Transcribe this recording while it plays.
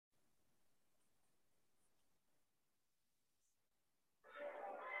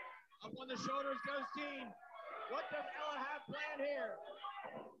Up on the shoulders goes Dean. What does Ella have planned here?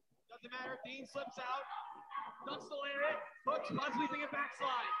 Doesn't matter. Dean slips out. Ducks the lariat. Hooks, possibly thinking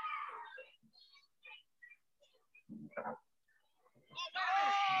backslide. No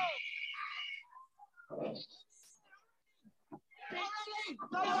way!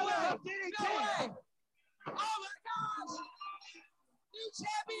 Oh my gosh! New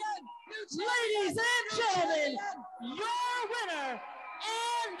champion! Ladies and gentlemen, your winner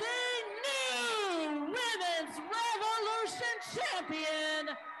and the new Women's Revolution champion,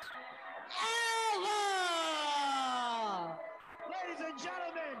 Ella! Ladies and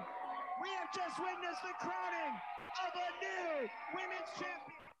gentlemen, we have just witnessed the crowning of a new women's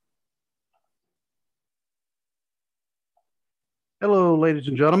champion. Hello, ladies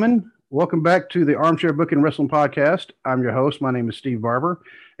and gentlemen. Welcome back to the Armchair Booking Wrestling Podcast. I'm your host. My name is Steve Barber.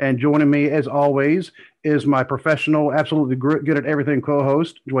 And joining me, as always, is my professional, absolutely good at everything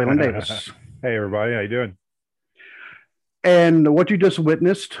co-host, Dwaylon Davis. Hey, everybody. How you doing? And what you just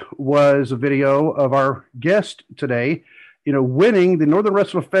witnessed was a video of our guest today, winning the Northern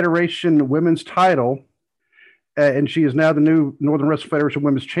Wrestling Federation women's title. And she is now the new Northern Wrestling Federation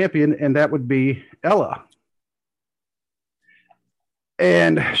women's champion, and that would be Ella.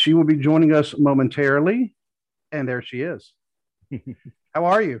 And she will be joining us momentarily. And there she is. How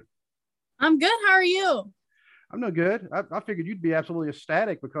are you? I'm good. How are you? I'm no good. I figured you'd be absolutely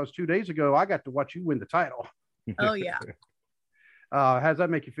ecstatic because 2 days ago, I got to watch you win the title. Oh, yeah. How does that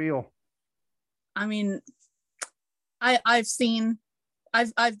make you feel? I mean, I've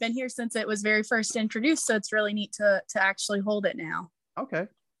been here since it was very first introduced. So it's really neat to actually hold it now. Okay.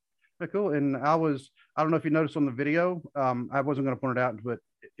 Cool. And I don't know if you noticed on the video, I wasn't going to point it out, but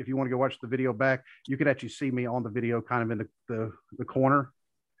if you want to go watch the video back, you could actually see me on the video kind of in the corner.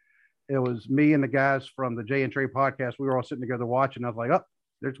 It was me and the guys from the Jay and Trey podcast. We were all sitting together watching. I was like, oh,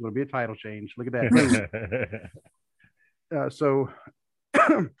 there's going to be a title change. Look at that.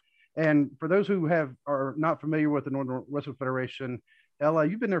 And for those who are not familiar with the Northern Wrestling Federation, Ella,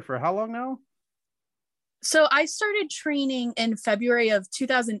 you've been there for how long now? So I started training in February of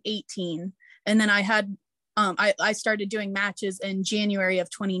 2018. And then I had, I started doing matches in January of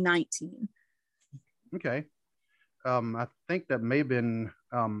 2019. Okay. I think that may have been,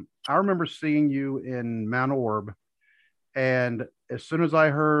 I remember seeing you in Mount Orb. And as soon as I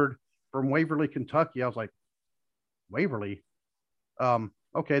heard from Waverly, Kentucky, I was like, Waverly?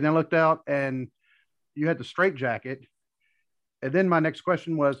 Okay. Then I looked out and you had the straight jacket. And then my next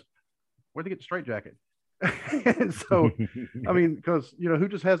question was, where'd they get the straight jacket? And so, I mean, because who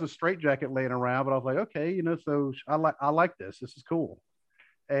just has a straight jacket laying around? But I was like, okay, so I like this. This is cool.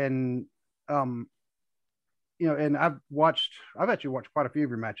 And and I've actually watched quite a few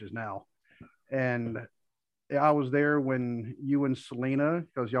of your matches now. And I was there when you and Selena,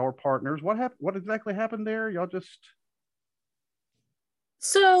 because y'all were partners. What exactly happened there? Y'all just.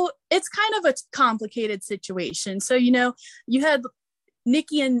 So it's kind of a complicated situation. So, you had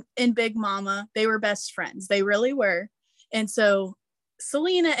Nikki and Big Mama, they were best friends. They really were. And so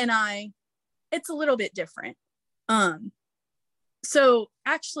Selena and I, it's a little bit different. So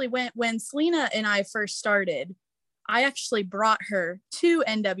actually when Selena and I first started, I actually brought her to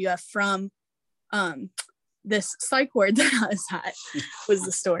NWF from this psych ward that I was at, was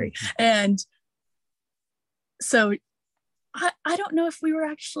the story. And so I don't know if we were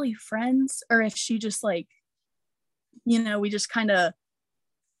actually friends or if she just we just kind of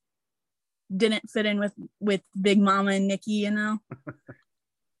didn't fit in with Big Mama and Nikki, Kind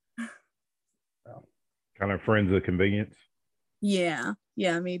of friends of convenience. Yeah,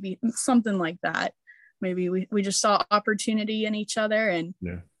 maybe something like that. Maybe we just saw opportunity in each other and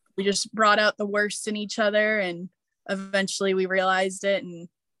we just brought out the worst in each other and eventually we realized it and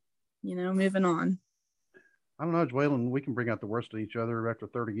moving on. I don't know, Dwaylon, we can bring out the worst in each other after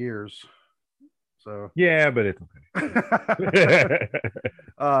 30 years. So yeah, but it's okay.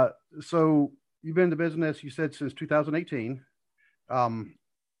 So you've been in the business, you said, since 2018.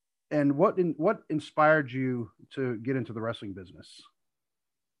 And what inspired you to get into the wrestling business?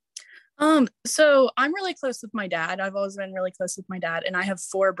 So I'm really close with my dad. I've always been really close with my dad, and I have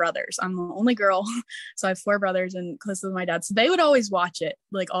 4 brothers. I'm the only girl, so I have 4 brothers and close with my dad. So they would always watch it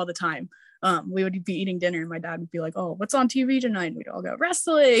all the time. We would be eating dinner and my dad would be like, oh, what's on TV tonight? And we'd all go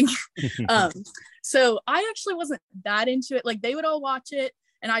wrestling. So I actually wasn't that into it. They would all watch it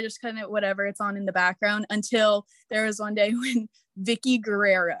and I just kind of whatever, it's on in the background until there was one day when Vicky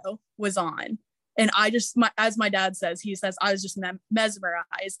Guerrero was on. And as my dad says, he says, I was just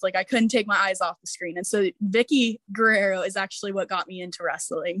mesmerized. I couldn't take my eyes off the screen. And so Vicky Guerrero is actually what got me into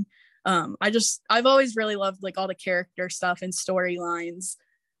wrestling. I've always really loved all the character stuff and storylines.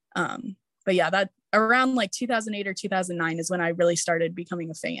 But yeah, that around like 2008 or 2009 is when I really started becoming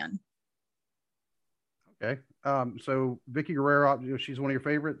a fan. Okay. So Vicky Guerrero, she's one of your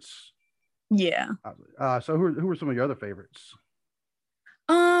favorites. Yeah. So who are some of your other favorites?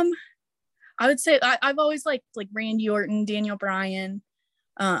 I would say I've always liked like Randy Orton, Daniel Bryan.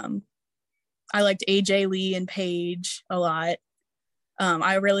 I liked AJ Lee and Paige a lot.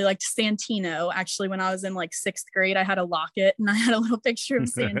 I really liked Santino. Actually, when I was in like 6th grade, I had a locket and I had a little picture of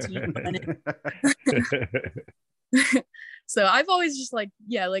Santino in it. So I've always just like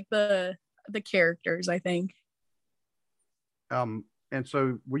the characters, I think. And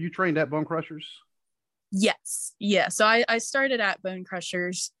so were you trained at Bone Crushers? Yes. Yeah. So I started at Bone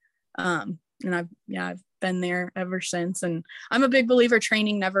Crushers. And I've been there ever since. And I'm a big believer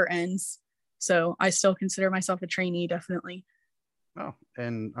training never ends. So I still consider myself a trainee, definitely. Oh,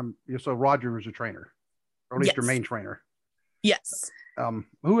 and so Roger was a trainer, or at least your main trainer. Yes.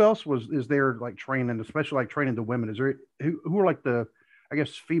 Who else is there like training, especially like training the women? Is there who are like the, I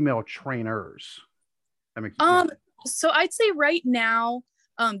guess, female trainers? So I'd say right now,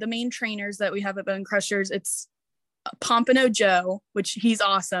 the main trainers that we have at Bone Crushers, it's Pompano Joe, which he's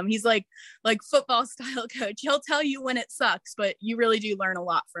awesome. He's like football style coach. He'll tell you when it sucks, but you really do learn a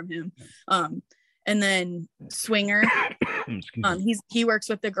lot from him. And then Swinger, he works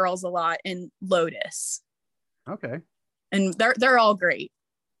with the girls a lot, and Lotus. Okay. And they're all great.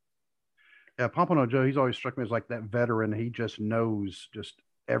 Yeah, Pompano Joe, he's always struck me as like that veteran. He just knows just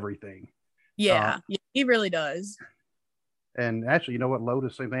everything. Yeah, he really does. And actually, you know what,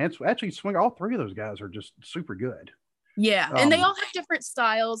 Lotus, same thing. Actually, Swinger, all three of those guys are just super good. Yeah, and they all have different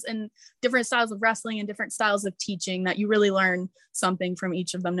styles of wrestling and different styles of teaching that you really learn something from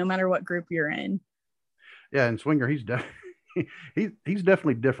each of them, no matter what group you're in. Yeah, and Swinger, he's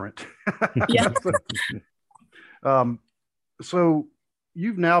definitely different. Yeah. So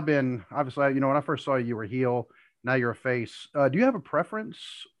you've now been, obviously, when I first saw you, you were a heel. Now you're a face. Do you have a preference,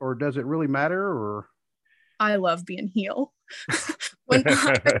 or does it really matter? Or I love being heel. when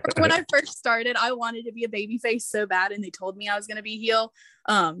I first started, I wanted to be a baby face so bad, and they told me I was going to be heel.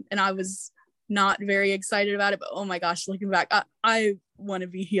 And I was not very excited about it, but oh my gosh, looking back, I want to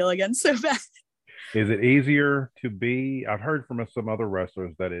be heel again so bad. Is it easier to be? I've heard from some other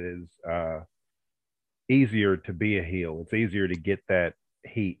wrestlers that it is easier to be a heel. It's easier to get that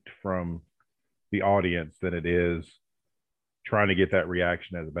heat from the audience than it is trying to get that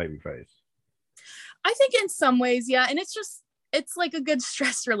reaction as a babyface. I think in some ways, yeah. And it's like a good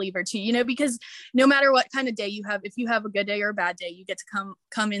stress reliever too, because no matter what kind of day you have, if you have a good day or a bad day, you get to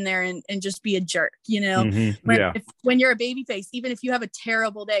come in there and just be a jerk, Mm-hmm. When you're a baby face, even if you have a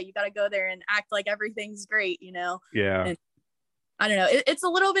terrible day, you got to go there and act like everything's great, Yeah. And I don't know. It's a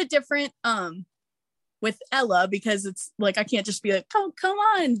little bit different with Ella, because it's like, I can't just be like, oh, come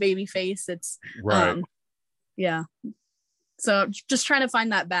on, baby face. It's right. Yeah. So just trying to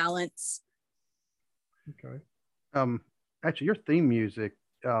find that balance. Okay. Actually, your theme music,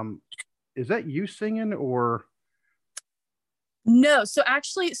 is that you singing or? No. So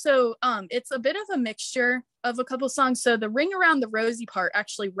actually, it's a bit of a mixture of a couple songs. So the Ring Around the Rosie part,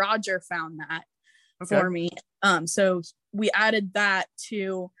 actually, Roger found that for me. So we added that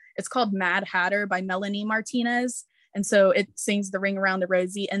to, it's called Mad Hatter by Melanie Martinez. And so it sings the Ring Around the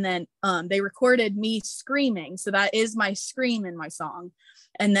Rosie. And then they recorded me screaming. So that is my scream in my song.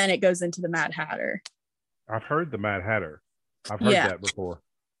 And then it goes into the Mad Hatter. I've heard the Mad Hatter. I've heard that before.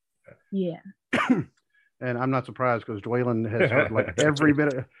 Yeah. And I'm not surprised, because Dwaylen has heard like every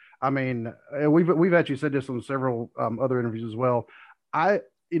bit of, we've actually said this on several other interviews as well. I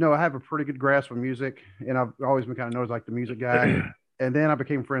have a pretty good grasp of music, and I've always been kind of known as like the music guy. And then I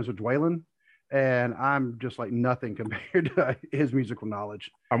became friends with Dwaylen, and I'm just like nothing compared to his musical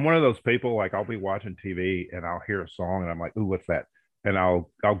knowledge. I'm one of those people, like I'll be watching TV and I'll hear a song and I'm like, ooh, what's that? And I'll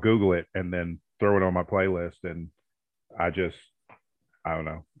Google it and then throw it on my playlist. And I don't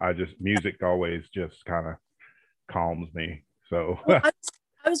know. Music always just kind of calms me. So well,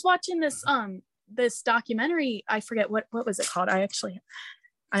 I was watching this documentary. I forget what was it called. I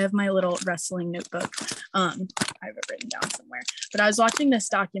have my little wrestling notebook. I have it written down somewhere, but I was watching this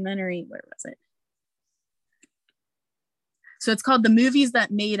documentary. Where was it? So it's called The Movies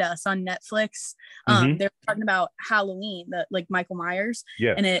That Made Us on Netflix. They're talking about Halloween, like Michael Myers.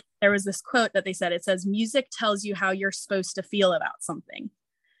 Yeah. And there was this quote that they said, it says, music tells you how you're supposed to feel about something.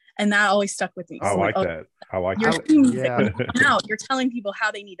 And that always stuck with me. I like that. I like that. You're telling people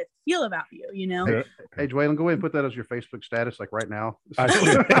how they need to feel about you, Hey, Dwaylen, go ahead and put that as your Facebook status, like right now.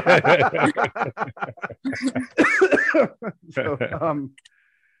 So,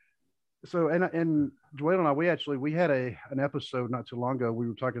 So and Joelle and I, we had an episode not too long ago. We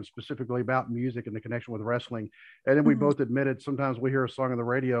were talking specifically about music and the connection with wrestling, and then we both admitted sometimes we hear a song on the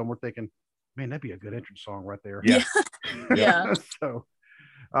radio and we're thinking, man, that'd be a good entrance song right there. Yeah. Yeah. So,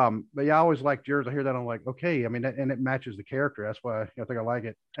 but yeah, I always liked yours. I hear that, I'm like, okay. I mean, and it matches the character. That's why I think I like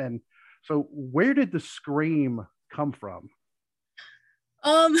it. And so, where did the scream come from?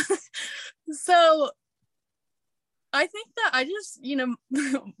 So I think that I just,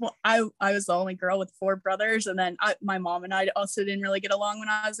 well, I was the only girl with 4 brothers, and then my mom and I also didn't really get along when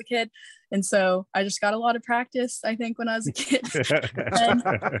I was a kid, and so I just got a lot of practice, I think, when I was a kid. And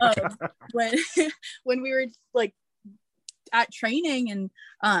when we were like at training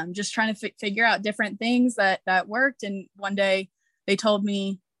and just trying to figure out different things that worked, and one day they told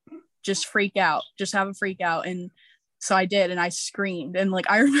me, just freak out, just have a freak out, and so I did, and I screamed, and like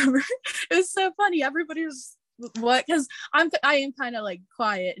I remember it was so funny. Everybody was what, because I am kind of like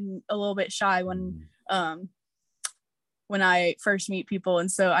quiet and a little bit shy when I first meet people,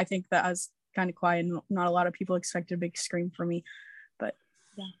 and so I think that I was kind of quiet and not a lot of people expected a big scream from me, but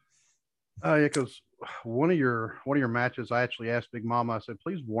yeah. Yeah, because one of your matches, I actually asked Big Mama, I said,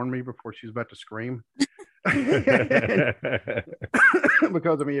 please warn me before she's about to scream. Because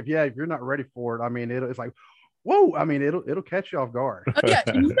I mean, if you're not ready for it, I mean, it's like, whoa, I mean, it'll catch you off guard. Oh, yeah,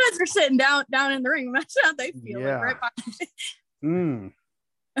 and you guys are sitting down in the ring. Imagine how they feel. Yeah. Like, right behind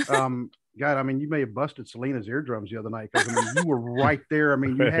me. God, I mean, you may have busted Selena's eardrums the other night, because I mean, you were right there. I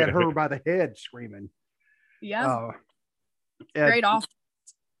mean, you had her by the head screaming. Yeah. Great off.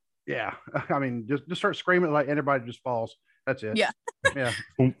 Yeah, I mean, just start screaming like everybody just falls. That's it. Yeah. Yeah.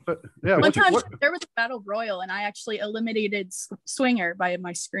 But, yeah. One time there was a battle royal, and I actually eliminated Swinger by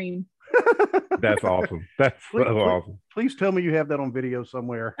my scream. That's awesome. That's awesome. Please tell me you have that on video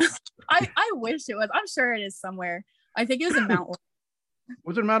somewhere. I wish it was. I'm sure it is somewhere. I think it was in Mount Orb.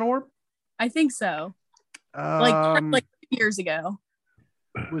 Was it Mount Orb? I think so. Like years ago.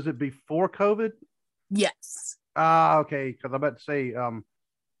 Was it before COVID? Yes. Okay. Because I'm about to say,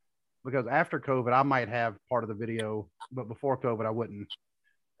 because after COVID, I might have part of the video, but before COVID, I wouldn't.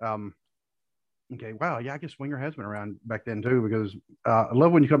 Okay. Wow. Yeah. I guess Swinger has been around back then too, because I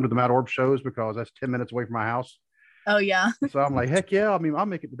love when you come to the Mount Orb shows, because that's 10 minutes away from my house. Oh yeah. So I'm like, heck yeah. I mean, I'll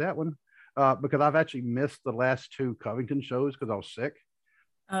make it to that one. Because I've actually missed the last 2 Covington shows because I was sick.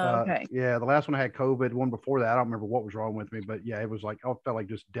 Okay. Yeah. The last one I had COVID. One before that, I don't remember what was wrong with me, but yeah, it was like, I felt like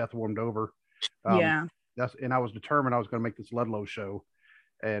just death warmed over. Yeah. And I was determined I was going to make this Ludlow show,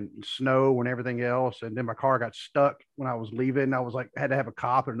 and snow and everything else. And then my car got stuck when I was leaving. I was like, had to have a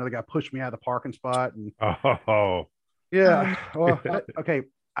cop, and another guy pushed me out of the parking spot. And yeah. Well, okay.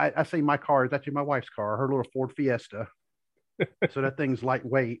 I say my car is actually my wife's car, her little Ford Fiesta. So that thing's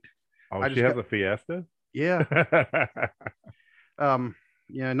lightweight. Oh, she has a Fiesta? Yeah.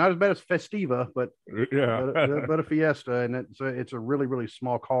 Yeah, not as bad as Festiva, but yeah, but a Fiesta, and it's a really, really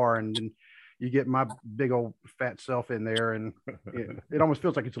small car, and then you get my big old fat self in there, and it almost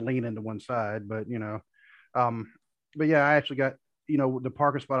feels like it's leaning to one side, but but yeah, I actually got, the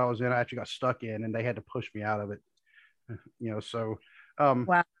parking spot I was in, I actually got stuck in, and they had to push me out of it, so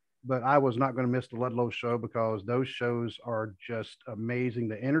wow. But I was not going to miss the Ludlow show, because those shows are just amazing.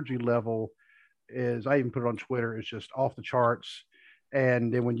 The energy level is, I even put it on Twitter, it's just off the charts.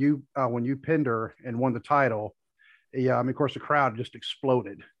 And then when you pinned her and won the title, yeah, I mean, of course, the crowd just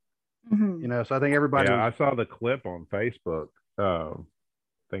exploded. Mm-hmm. So I think everybody. Yeah, I saw the clip on Facebook. I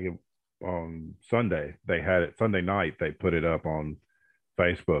think on Sunday they had it. Sunday night they put it up on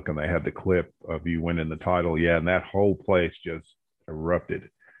Facebook, and they had the clip of you winning the title. Yeah, and that whole place just erupted.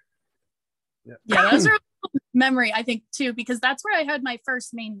 Yeah, that was a real memory, I think, too, because that's where I had my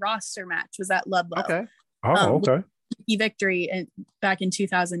first main roster match, was at Ludlow. Okay. Oh, okay. Victory back in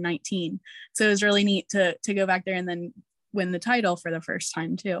 2019. So it was really neat to go back there and then win the title for the first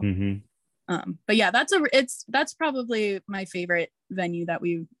time too. Mm-hmm. But yeah, that's probably my favorite venue that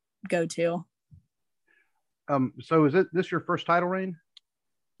we go to. So is this your first title reign?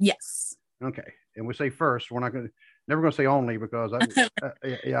 Yes. Okay. And we say first, we're never going to say only, because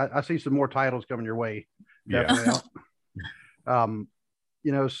I see some more titles coming your way. Definitely.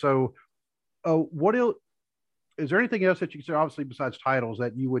 Yeah. So what else? Is there anything else that you consider, obviously besides titles,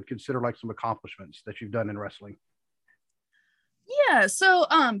 that you would consider like some accomplishments that you've done in wrestling? Yeah. So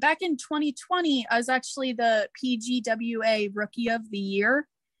back in 2020, I was actually the PGWA Rookie of the Year.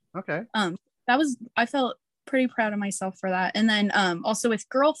 Okay. I felt pretty proud of myself for that. And then also with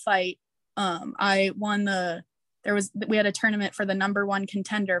Girl Fight, I won we had a tournament for the #1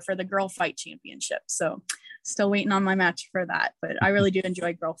 contender for the Girl Fight Championship. So still waiting on my match for that, but I really do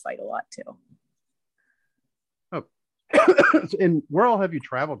enjoy Girl Fight a lot too. And where all have you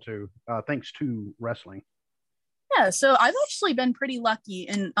traveled to thanks to wrestling? Yeah, so I've actually been pretty lucky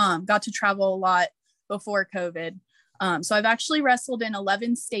and got to travel a lot before COVID. So I've actually wrestled in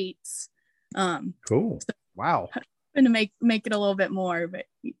 11 states. Cool. So Wow. I'm going to make it a little bit more, but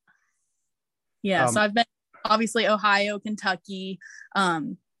yeah. So I've been obviously Ohio, Kentucky.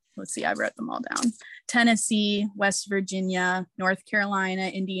 Let's see, I wrote them all down. Tennessee, West Virginia, North Carolina,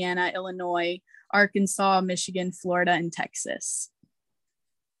 Indiana, Illinois, Arkansas, Michigan, Florida, and Texas.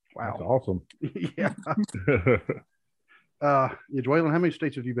 Wow. That's awesome. Yeah. Dwaylon, how many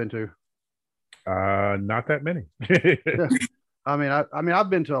states have you been to? Not that many. I mean, I've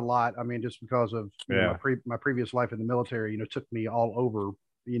been to a lot. I mean, just because of my previous life in the military, took me all over,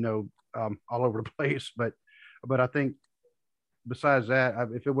 all over the place. But I think besides that,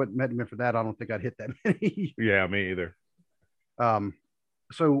 if it wasn't meant for that, I don't think I'd hit that many. Yeah, me either.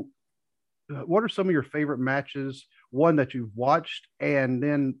 So what are some of your favorite matches? One that you've watched, and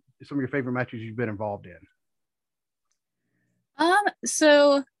then some of your favorite matches you've been involved in.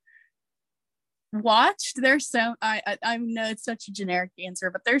 So watched, there's so I know it's such a generic answer,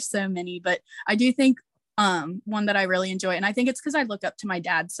 but there's so many. But I do think one that I really enjoy, and I think it's because I look up to my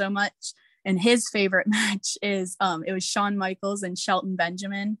dad so much, and his favorite match is it was Shawn Michaels and Shelton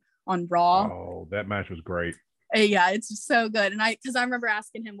Benjamin on Raw. Oh, that match was great. Yeah, it's so good. And I remember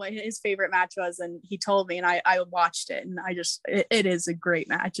asking him what his favorite match was, and he told me, and I watched it, and it is a great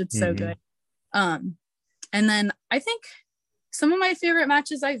match. It's so good. And then I think some of my favorite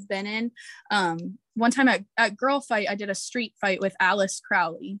matches I've been in, one time at Girl Fight, I did a street fight with Alice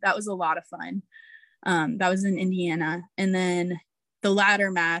Crowley. That was a lot of fun. That was in Indiana. And then the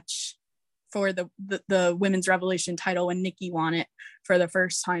ladder match for the Women's Revolution title when Nikki won it for the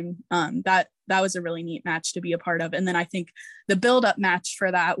first time. That was a really neat match to be a part of. And then I think the build-up match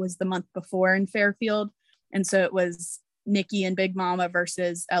for that was the month before in Fairfield. And so it was Nikki and Big Mama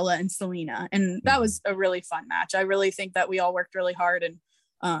versus Ella and Selena. And that was a really fun match. I really think that we all worked really hard.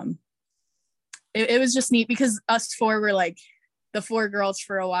 And it was just neat because us four were like the four girls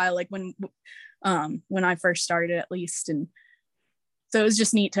for a while, like when I first started at least. And so it was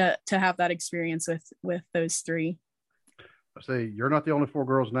just neat to have that experience with those three. I say you're not the only four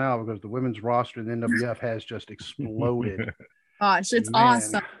girls now, because the women's roster in the NWF has just exploded. Gosh, it's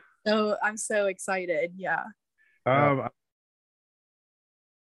awesome. So I'm so excited. Yeah.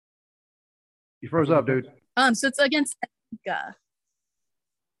 You froze up, dude. So it's against Anika.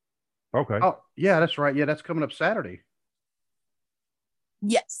 Okay. Oh, yeah, that's right. Yeah, that's coming up Saturday.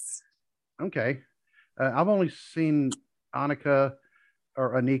 Yes. Okay. I've only seen Anika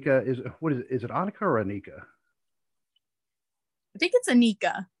or Anika. Is it Anika or Anika? I think it's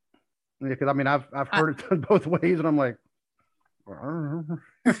Anika. Yeah, because I mean I've heard it done both ways, and I'm like,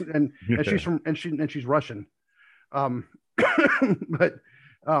 and she's from and she's Russian, but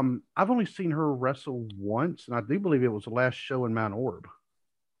I've only seen her wrestle once, and I do believe it was the last show in Mount Orb.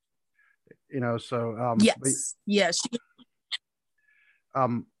 So yes, yes.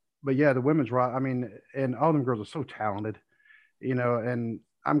 But yeah, the women's rock. I mean, and all them girls are so talented, and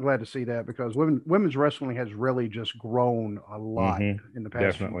I'm glad to see that, because women's wrestling has really just grown a lot in the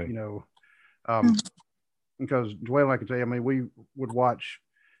past. Definitely. Because Dwayne, I can tell you, I mean, we would watch,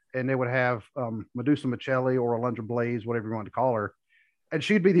 and they would have Medusa Michelli or Alundra Blaze, whatever you want to call her, and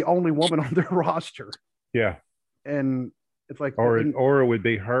she'd be the only woman on their roster. Yeah. And it's like, or it would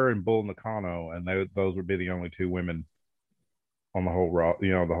be her and Bull Nakano, and those would be the only two women on the whole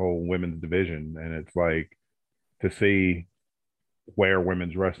the whole women's division. And it's like, to see where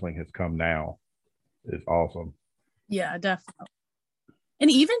women's wrestling has come now is awesome. Yeah, definitely. And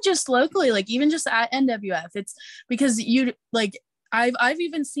even just locally, like even just at NWF, it's because I've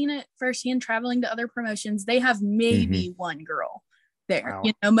even seen it firsthand traveling to other promotions. They have maybe one girl there.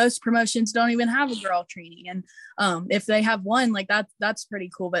 Wow. Most promotions don't even have a girl training, and if they have one, like that's pretty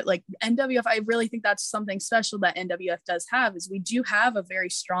cool. But like NWF, I really think that's something special that NWF does have, is we do have a very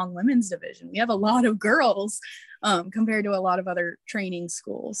strong women's division. We have a lot of girls compared to a lot of other training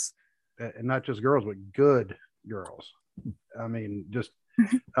schools, and not just girls, but good girls. I mean, just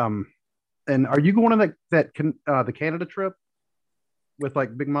and are you going on the Canada trip with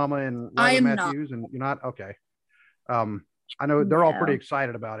like Big Mama and Riley Matthews? Not. And you're not? Okay. I know they're all pretty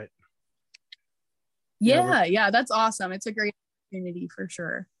excited about it. Yeah, yeah, that's awesome. It's a great opportunity for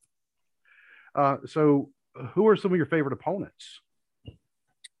sure. So who are some of your favorite opponents?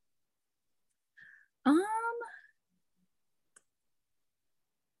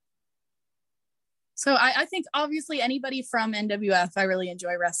 So I think obviously anybody from NWF, I really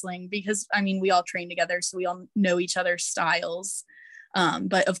enjoy wrestling, because I mean, we all train together, so we all know each other's styles.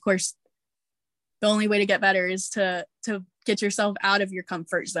 But of course, the only way to get better is to get yourself out of your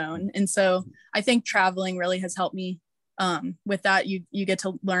comfort zone. And so I think traveling really has helped me with that. You get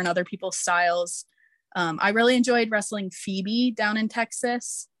to learn other people's styles. I really enjoyed wrestling Phoebe down in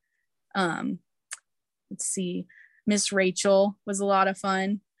Texas. Let's see, Miss Rachel was a lot of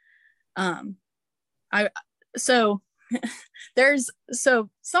fun. So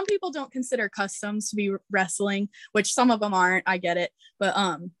some people don't consider customs to be wrestling, which some of them aren't. I get it, but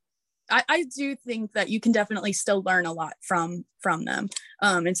I do think that you can definitely still learn a lot from them.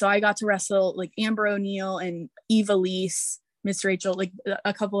 And so I got to wrestle like Amber O'Neil and Eva Lise, Miss Rachel, like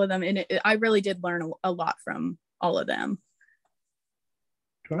a couple of them, and I really did learn a lot from all of them.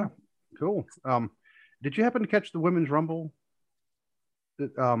 Cool. Did you happen to catch the Women's Rumble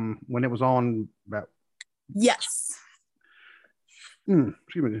when it was on? Yes.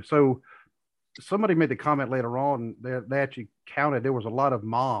 Excuse me. So somebody made the comment later on that they actually counted there was a lot of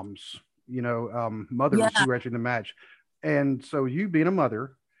moms, mothers who were actually in the match. And so you being a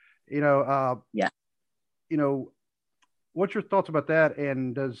mother, what's your thoughts about that?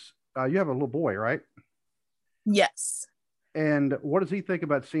 And does you have a little boy, right? Yes. And what does he think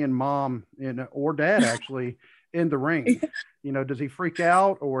about seeing mom or dad actually in the ring? Does he freak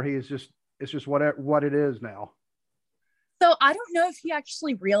out, or it's just what it is now? So I don't know if he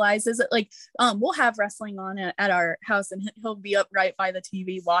actually realizes it. Like, we'll have wrestling on at our house, and he'll be up right by the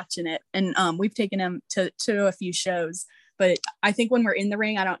TV watching it. And we've taken him to a few shows, but I think when we're in the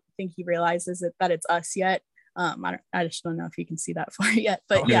ring, I don't think he realizes that it's us yet. I just don't know if you can see that far yet,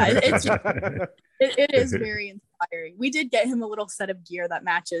 but yeah, it is very inspiring. We did get him a little set of gear that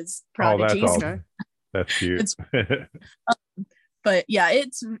matches Prodigy. Oh, that's awesome. That's cute. But yeah,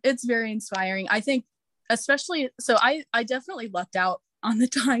 it's very inspiring. I think, especially, so I definitely lucked out on the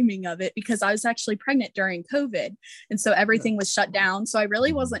timing of it, because I was actually pregnant during COVID, and so everything was shut down. So I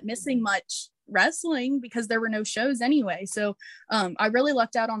really wasn't missing much wrestling because there were no shows anyway. So I really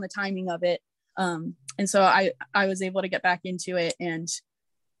lucked out on the timing of it. And so I was able to get back into it, and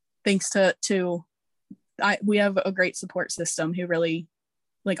thanks to we have a great support system who really,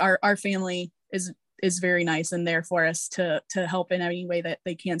 like, our family is very nice and there for us to help in any way that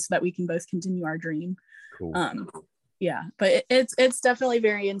they can, so that we can both continue our dream. Cool. Yeah, but it's definitely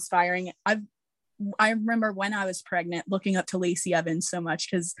very inspiring. I remember when I was pregnant looking up to Lacey Evans so much,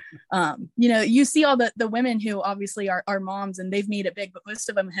 because you see all the women who obviously are moms and they've made it big, but most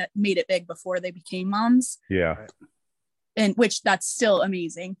of them had made it big before they became moms. Yeah. And which that's still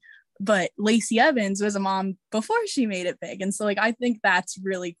amazing. But Lacey Evans was a mom before she made it big. And so, like, I think that's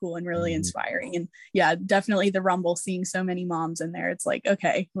really cool and really inspiring. And yeah, definitely the Rumble, seeing so many moms in there, it's like,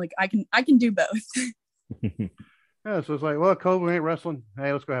 okay, like I can do both. Yeah, so it's like, well, Kobe ain't wrestling.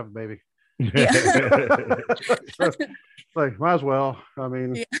 Hey, let's go have a baby. Yeah. So, like, might as well. I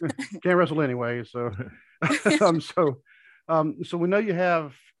mean, can't wrestle anyway. So, so we know you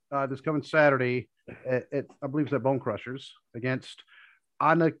have this coming Saturday at I believe it's at Bone Crushers against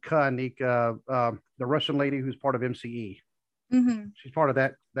Anna Kanika, the Russian lady who's part of MCE. Mm-hmm. She's part of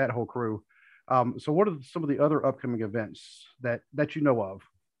that whole crew. So what are some of the other upcoming events that you know of?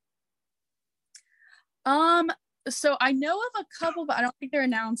 So I know of a couple, but I don't think they're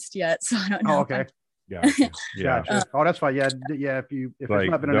announced yet. So I don't know. Oh, okay. Yeah. Gotcha. Oh, that's fine. Yeah. If it's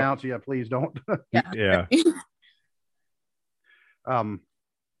not been announced, please don't. Yeah.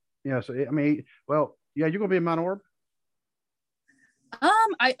 So I mean, well, yeah, you're gonna be in Mount Orb.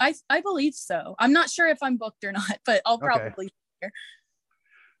 I believe so. I'm not sure if I'm booked or not, but I'll probably be here.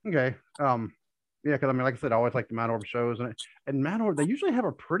 Okay. Yeah, because I mean, like I said, I always like the Mount Orb shows, and Mount Orb, they usually have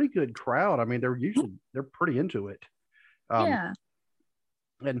a pretty good crowd. I mean, they're pretty into it. Yeah.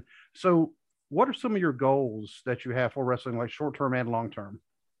 And so, what are some of your goals that you have for wrestling, like short term and long term?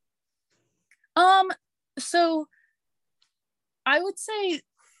 So I would say,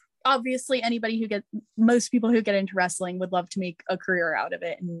 obviously, most people who get into wrestling would love to make a career out of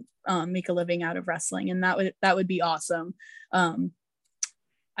it and make a living out of wrestling, and that would be awesome.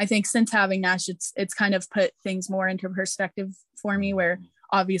 I think since having Nash, it's kind of put things more into perspective for me, where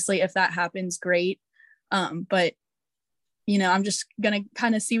obviously if that happens, great. But I'm just going to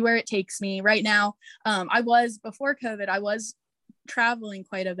kind of see where it takes me right now. Before COVID, I was traveling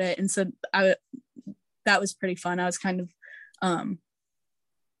quite a bit. And so that was pretty fun. I was kind of,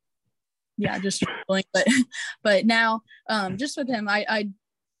 just traveling, but now, just with him,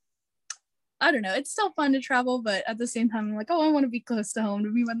 I don't know. It's still fun to travel, but at the same time, I'm like, oh, I want to be close to home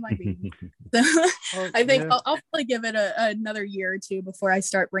to be with my baby. So I think I'll probably give it another year or two before I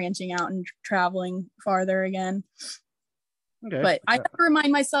start branching out and traveling farther again. Okay. But I have to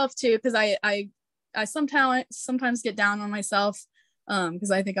remind myself too, because I sometimes get down on myself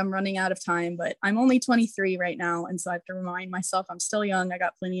because I think I'm running out of time, but I'm only 23 right now. And so I have to remind myself I'm still young. I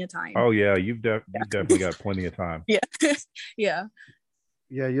got plenty of time. Oh yeah, you've definitely got plenty of time. Yeah. Yeah.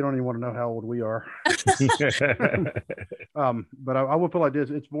 Yeah, you don't even want to know how old we are. But I will put it like this: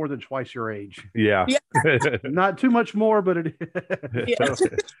 it's more than twice your age. Yeah. Not too much more, but it. Yeah. So,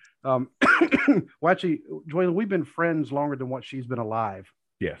 well, actually, Joanne, we've been friends longer than what she's been alive.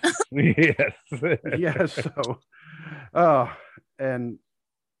 Yes. Yes. Yes. So, and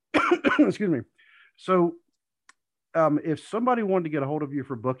excuse me. So, if somebody wanted to get a hold of you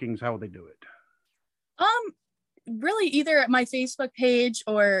for bookings, how would they do it? Really either at my Facebook page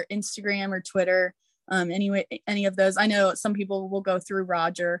or Instagram or Twitter. Any of those. I know some people will go through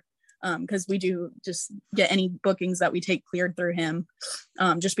Roger, because we do just get any bookings that we take cleared through him,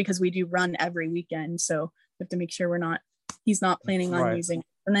 just because we do run every weekend. So we have to make sure he's not planning on using it.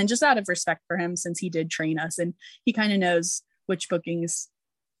 And then just out of respect for him, since he did train us and he kind of knows which bookings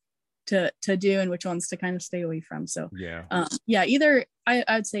to do and which ones to kind of stay away from. So yeah, either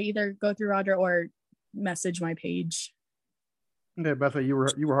I'd say either go through Roger or message my page. Yeah, Bethany, you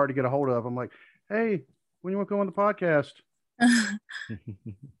were hard to get a hold of. I'm like, hey, when you want to go on the podcast?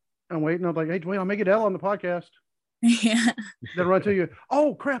 I'm waiting. I'm like, hey, Dwayne, I'll make it L on the podcast. Yeah. Then run to you.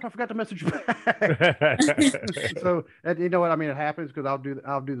 Oh crap! I forgot to message you back. So, and you know what I mean? It happens because I'll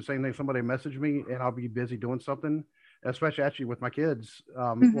do the same thing. Somebody message me and I'll be busy doing something, especially actually with my kids.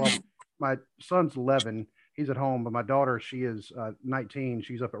 Well, my son's 11. He's at home, but my daughter, she is 19.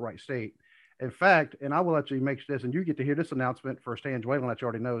 She's up at Wright State. In fact, and I will actually make this, and you get to hear this announcement for Stan Dwaylen that you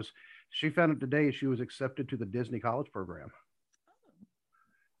already knows. She found out today she was accepted to the Disney College program.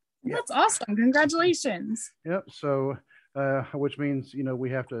 That's awesome. Congratulations. Yep. So, which means, we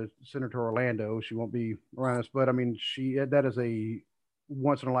have to send her to Orlando. She won't be around us, but I mean, that is a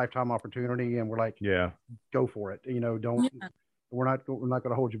once in a lifetime opportunity. And we're like, go for it. We're not going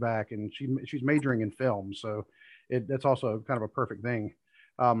to hold you back. And she's majoring in film. So that's also kind of a perfect thing.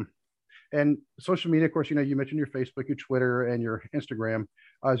 And social media, of course, you mentioned your Facebook, your Twitter, and your Instagram.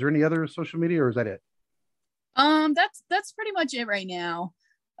 Is there any other social media, or is that it? That's pretty much it right now.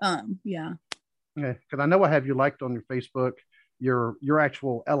 Yeah. Okay, because I know I have you liked on your Facebook, your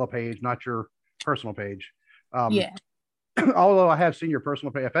actual Ella page, not your personal page. Yeah. Although I have seen your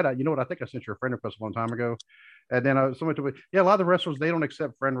personal page. You know what? I think I sent you a friend request a long time ago, and then somebody told me, a lot of the wrestlers, they don't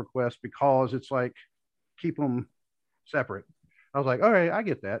accept friend requests because it's like keep them separate. I was like, all right, I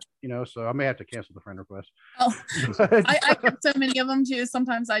get that, so I may have to cancel the friend request. Oh, I get so many of them too.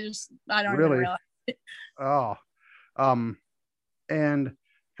 Sometimes I don't really realize it. Oh, and a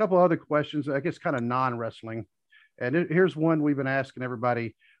couple other questions, I guess, kind of non-wrestling. And here's one we've been asking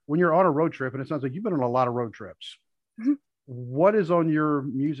everybody. When you're on a road trip, and it sounds like you've been on a lot of road trips, what is on your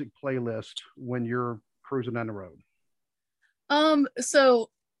music playlist when you're cruising down the road? So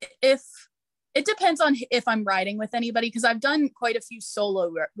it depends on if I'm riding with anybody, because I've done quite a few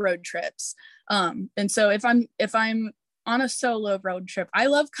solo road trips. And so if I'm on a solo road trip, I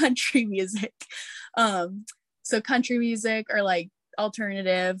love country music. So country music or like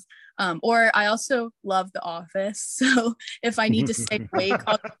alternative, or I also love The Office. So if I need to stay awake,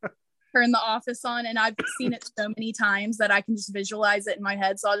 I'll turn The Office on, and I've seen it so many times that I can just visualize it in my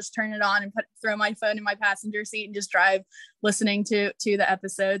head. So I'll just turn it on and throw my phone in my passenger seat and just drive listening to the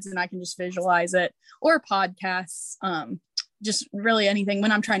episodes, and I can just visualize it. Or podcasts, just really anything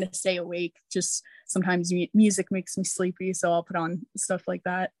when I'm trying to stay awake. Just sometimes music makes me sleepy, so I'll put on stuff like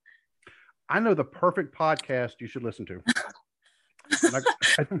that. I know the perfect podcast you should listen to.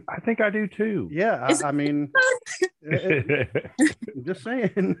 I think I do too. Yeah, I mean, just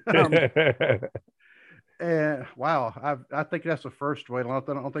saying. Wow, I think that's the first way. I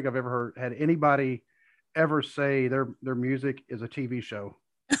don't think I've ever had anybody ever say their music is a TV show.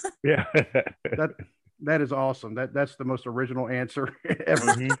 Yeah, that is awesome. That's the most original answer ever.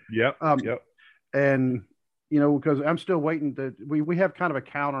 Mm-hmm. Yep. Yep. And because I'm still waiting we have kind of a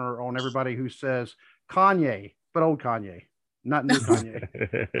counter on everybody who says Kanye, but old Kanye. Not new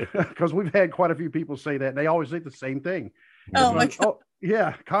Kanye, because we've had quite a few people say that. And they always say the same thing. Oh my God. Oh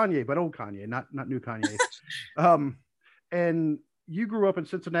yeah, Kanye, but old Kanye, not new Kanye. And you grew up in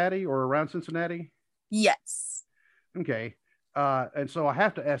Cincinnati or around Cincinnati? Yes. Okay. And so I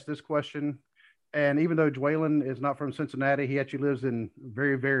have to ask this question. And even though Dwaylen is not from Cincinnati, he actually lives in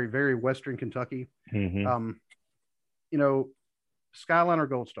very, very, very Western Kentucky. Mm-hmm. Skyline or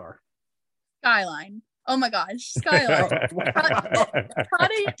Gold Star? Skyline. Oh my gosh, Skyline.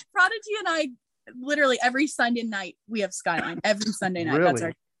 Prodigy and I literally every Sunday night we have Skyline. Every Sunday night. Really? That's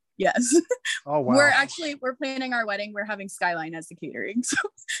our Yes. Oh wow. We're planning our wedding. We're having Skyline as the catering. So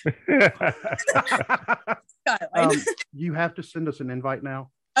Skyline. You have to send us an invite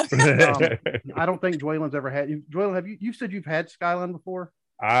now. I don't think Dwaylen's ever had. Dwaylen, have you said you've had Skyline before?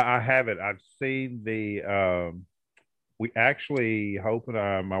 I haven't. I've seen the. We actually, Hope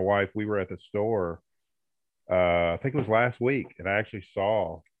and my wife, we were at the store. I think it was last week, and I actually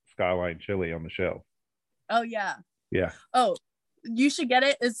saw Skyline chili on the shelf. Oh yeah. Yeah. Oh, you should get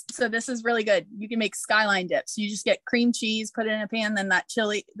it. So this is really good. You can make Skyline dips. You just get cream cheese, put it in a pan, then that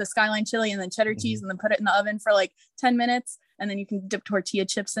chili, the Skyline chili, and then cheddar cheese, and then put it in the oven for like 10 minutes, and then you can dip tortilla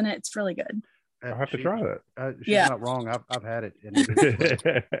chips in it. It's really good. I'll have to try that. She's not wrong. I've had it. And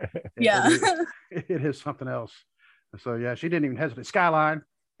it is something else. So yeah, she didn't even hesitate. Skyline.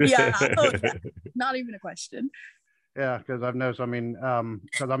 Yeah. Oh, yeah. Not even a question. Yeah, because I've noticed. I mean, I'm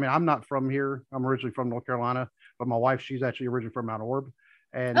not from here. I'm originally from North Carolina, but my wife, she's actually originally from Mount Orb,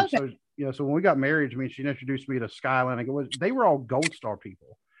 and so so when we got married, I mean, she introduced me to Skyline. And they were all Gold Star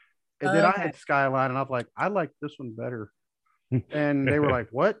people, and then I had Skyline, and I was like, I like this one better, and they were like,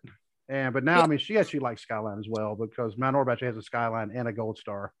 what? But now, I mean, she actually likes Skyline as well because Mount Orb actually has a Skyline and a Gold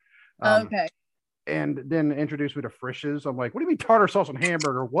Star. And then introduced me to Frisch's. I'm like, what do you mean tartar sauce on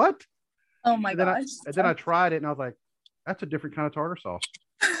hamburger? What? Oh my gosh. And then I tried it and I was like, that's a different kind of tartar sauce.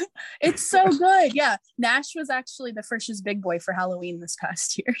 It's so good. Yeah. Nash was actually the Frisch's Big Boy for Halloween this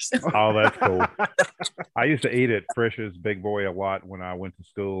past year. So. Oh, that's cool. I used to eat at Frisch's Big Boy a lot when I went to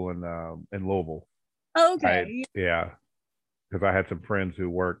school in Louisville. Oh, okay. Yeah. Because I had some friends who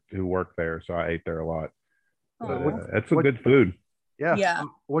worked there, so I ate there a lot. That's some good food. Yeah.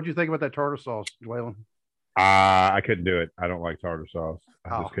 What'd you think about that tartar sauce, Dwaylen? I couldn't do it. I don't like tartar sauce.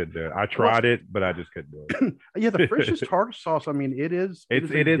 I just couldn't do it. I tried it, but I just couldn't do it. Yeah, the Frisch's tartar sauce. I mean, it is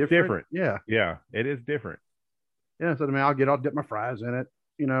different. Yeah, it is different. Yeah, so I mean, I'll dip my fries in it,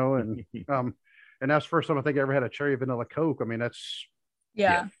 and and that's the first time I think I ever had a cherry vanilla Coke. I mean, that's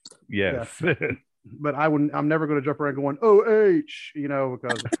yes. Yeah. But I'm never going to jump around going OH,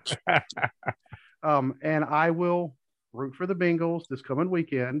 because and I will root for the Bengals this coming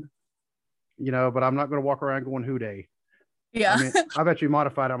weekend, but I'm not going to walk around going who dey. Yeah. I mean, I've actually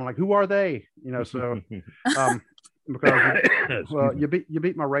modified. I'm like, who are they? So because you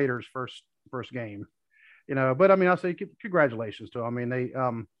beat my Raiders first game, but I mean, I'll say congratulations to them. I mean, they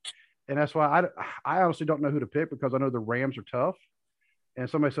and that's why I honestly don't know who to pick because I know the Rams are tough. And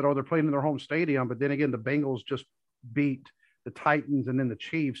somebody said, oh, they're playing in their home stadium. But then again, the Bengals just beat the Titans and then the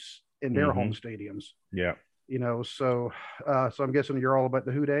Chiefs in their home stadiums. Yeah. So I'm guessing you're all about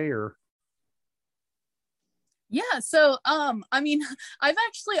the who dey or. Yeah. So, I mean, I've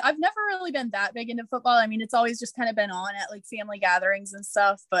never really been that big into football. I mean, it's always just kind of been on at like family gatherings and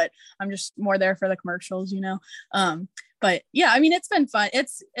stuff, but I'm just more there for the commercials, but yeah, I mean, it's been fun.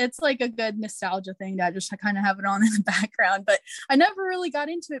 It's like a good nostalgia thing to just kind of have it on in the background, but I never really got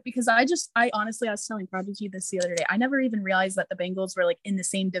into it because I honestly, I was telling Prodigy this the other day. I never even realized that the Bengals were like in the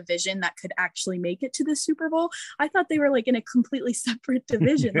same division that could actually make it to the Super Bowl. I thought they were like in a completely separate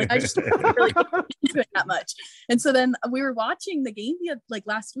division. Like I just didn't really get into it that much. And so then we were watching the game like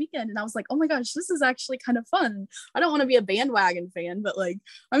last weekend and I was like, oh my gosh, this is actually kind of fun. I don't want to be a bandwagon fan, but like,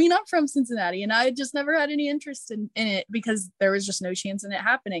 I mean, I'm from Cincinnati and I just never had any interest in it because there was just no chance in it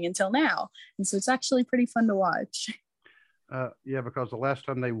happening until now. And so it's actually pretty fun to watch. Yeah, because the last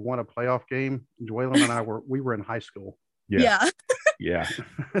time they won a playoff game, Dwaylen and I were in high school. Yeah. Yeah.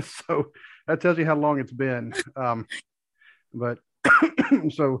 So that tells you how long it's been. But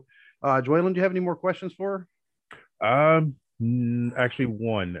so Dwaylen, do you have any more questions for her? Actually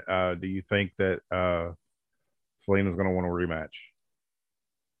one. Do you think that Selena's going to want a rematch?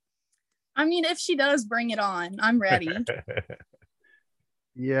 I mean, if she does, bring it on. I'm ready.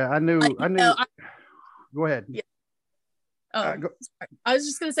 Yeah, I knew. Go ahead. Yeah. I was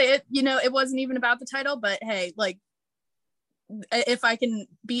just gonna say it. It wasn't even about the title, but hey, like, if I can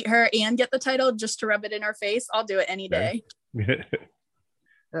beat her and get the title just to rub it in her face, I'll do it any day.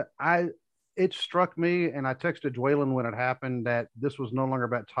 It struck me, and I texted Dwaylen when it happened that this was no longer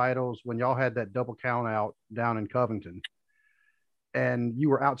about titles. When y'all had that double count out down in Covington. And you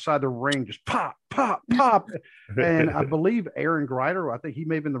were outside the ring, just pop, pop, pop. And I believe Aaron Greider, I think he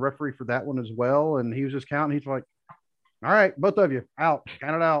may have been the referee for that one as well. And he was just counting. He's like, all right, both of you out,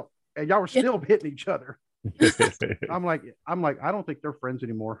 count it out. And y'all were still hitting each other. I'm like, I don't think they're friends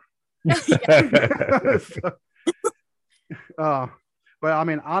anymore. But I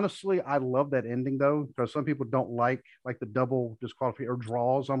mean, honestly, I love that ending though, because some people don't like the double disqualification or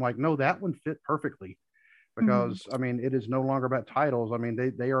draws. I'm like, no, that one fit perfectly. Because I mean, it is no longer about titles. I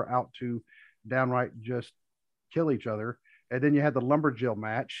mean, they are out to downright just kill each other. And then you had the Lumberjill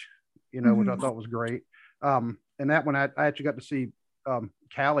match, you know, which I Mhm. thought was great. And that one, I actually got to see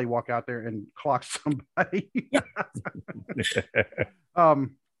Callie walk out there and clock somebody.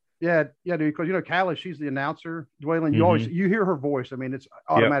 Yeah, dude, because you know Callie, she's the announcer. Dwaylen, you always you hear her voice. I mean, it's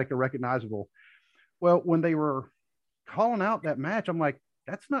automatically recognizable. Well, when they were calling out that match, I'm like,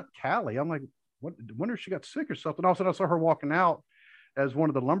 that's not Callie. I'm like, what? Wonder if she got sick or something. All of a sudden, I saw her walking out as one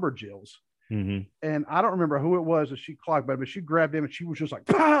of the Lumberjills. Mm-hmm. And I don't remember who it was that she clocked, but she grabbed him and she was just like,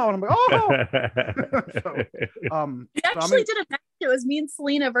 pow! And I'm like, oh! We actually did a match. It was me and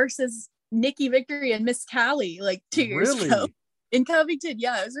Selena versus Nikki Victory and Miss Callie like 2 years ago in Covington.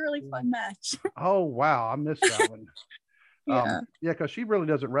 Yeah, it was a really fun match. Oh, wow. I missed that one. Yeah, because she really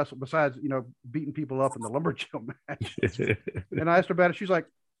doesn't wrestle besides, you know, beating people up in the Lumberjill match. And I asked her about it. She's like,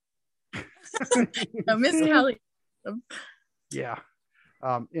 Miss Callie. Yeah.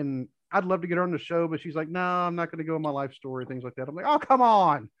 And I'd love to get her on the show, but she's like, no, I'm not going to go in my life story, things like that. I'm like, oh, come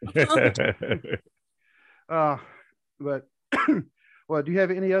on. But well, do you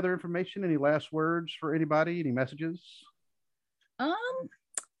have any other information? Any last words for anybody? Any messages?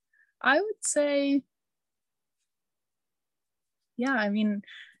 I would say, yeah, I mean,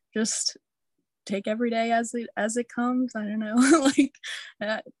 just take every day as it comes. I don't know, like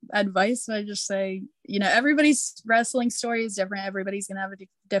advice. I just say, you know, everybody's wrestling story is different. Everybody's gonna have a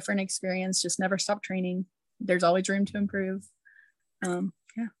different experience. Just never stop training. There's always room to improve. Yeah.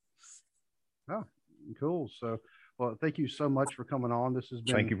 Oh, cool. So, well, thank you so much for coming on. This has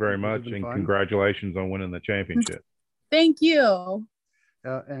been. Thank you very much, and fun. Congratulations on winning the championship. Thank you.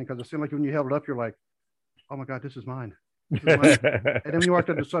 And because it seemed like when you held it up, you're like, oh my God, this is mine. And then when you walked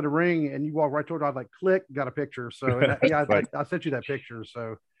up to the side of the ring and you walked right toward it, I was like, click, got a picture. So I sent you that picture.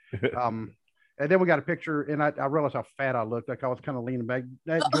 So and then we got a picture and I realized how fat I looked. Like I was kind of leaning back.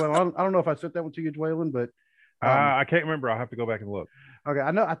 Dwaylen, I don't know if I sent that one to you, Dwaylen, but I can't remember. I'll have to go back and look. Okay,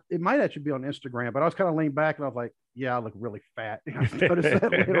 I know it might actually be on Instagram, but I was kind of leaning back and I was like, yeah, I look really fat. I noticed that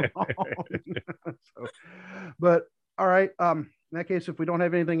later on. But all right. In that case, if we don't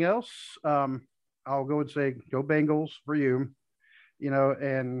have anything else, I'll go and say, go Bengals for you, you know,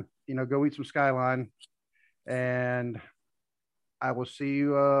 and, you know, go eat some Skyline. And I will see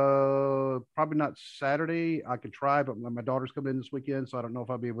you probably not Saturday. I could try, but my daughter's coming in this weekend, so I don't know if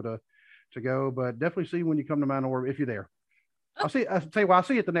I'll be able to go. But definitely see you when you come to Mount Orb if you're there. I'll see you at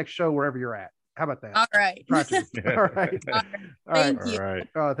the next show wherever you're at. How about that? All right. All right. Thank you.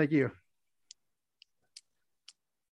 All right. Thank you.